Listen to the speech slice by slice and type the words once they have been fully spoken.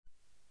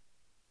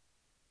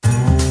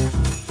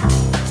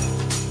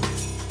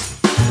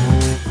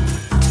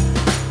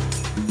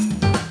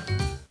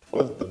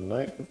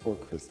night before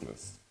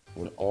Christmas,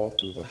 when all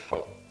through the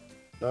house,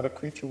 not a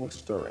creature was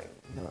stirring,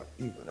 not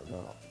even a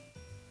mouse.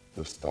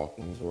 The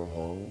stockings were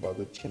hung by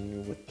the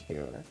chimney with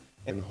care,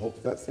 in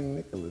hope that St.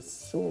 Nicholas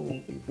soon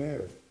would be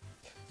there.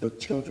 The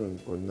children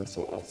were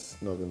nestled all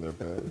snug in their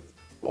beds,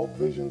 while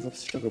visions of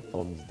sugar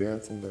plums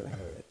danced in their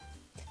head.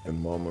 And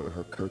Mama in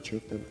her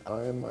kerchief and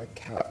I in my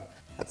cap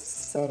had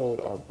settled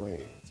our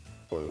brains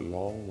for a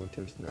long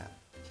winter's nap.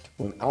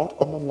 When out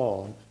on the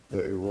lawn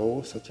there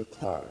arose such a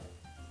clatter,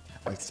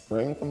 I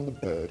sprang from the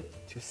bed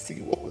to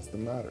see what was the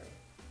matter.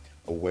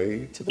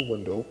 Away to the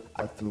window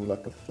I flew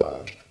like a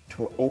flash,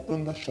 tore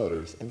open the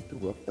shutters and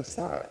threw up the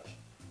sash.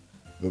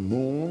 The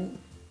moon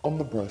on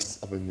the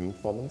breast of a new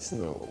fallen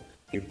snow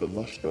gave the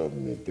luster of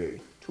midday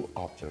to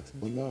objects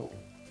below.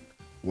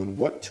 When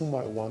what to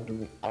my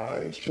wandering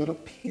eyes should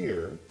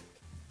appear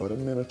but a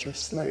miniature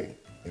sleigh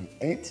and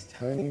 8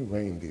 tiny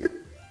reindeer,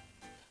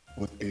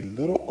 with a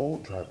little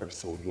old driver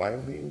so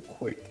lively and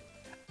quick,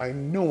 I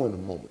knew in a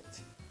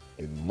moment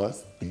it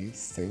must be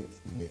Saint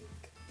Nick.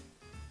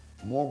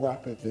 More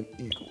rapid than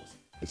eagles,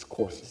 his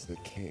coursers they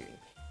came,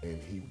 and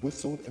he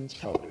whistled and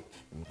shouted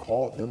and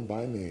called them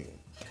by name.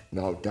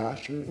 Now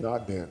Dasher, now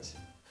Dancer,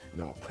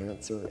 now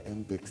Prancer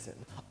and Vixen,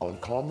 on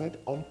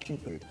Comet, on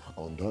Cupid,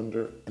 on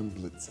Dunder and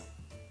Blitzen.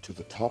 To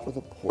the top of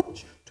the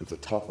porch, to the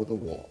top of the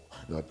wall.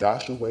 Now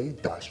dash away,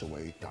 dash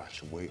away,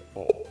 dash away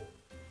all.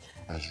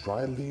 As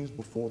dry leaves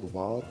before the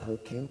wild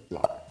hurricane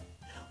fly,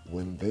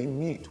 when they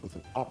meet with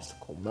an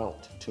obstacle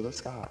mount to the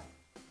sky.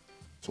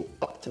 So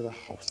up to the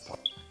housetop,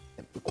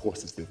 and the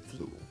coursers they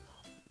flew,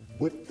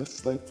 with the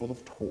sleigh full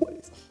of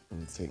toys,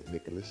 and St.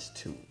 Nicholas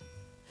too.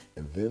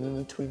 And then in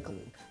a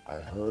twinkling, I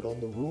heard on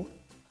the roof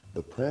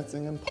the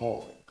prancing and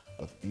pawing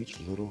of each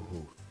little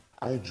hoof.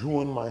 I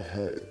drew in my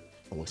head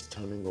and was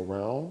turning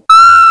around.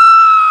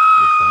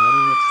 The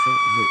body of St.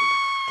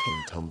 Nick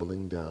came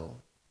tumbling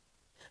down.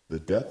 The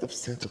death of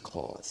Santa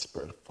Claus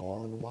spread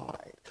far and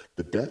wide.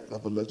 The death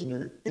of a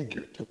legendary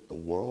figure took the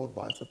world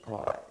by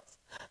surprise.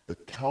 The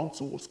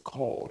council was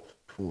called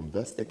to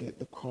investigate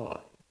the crime,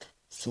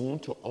 soon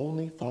to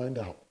only find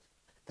out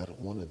that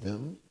one of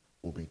them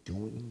will be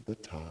doing the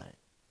time.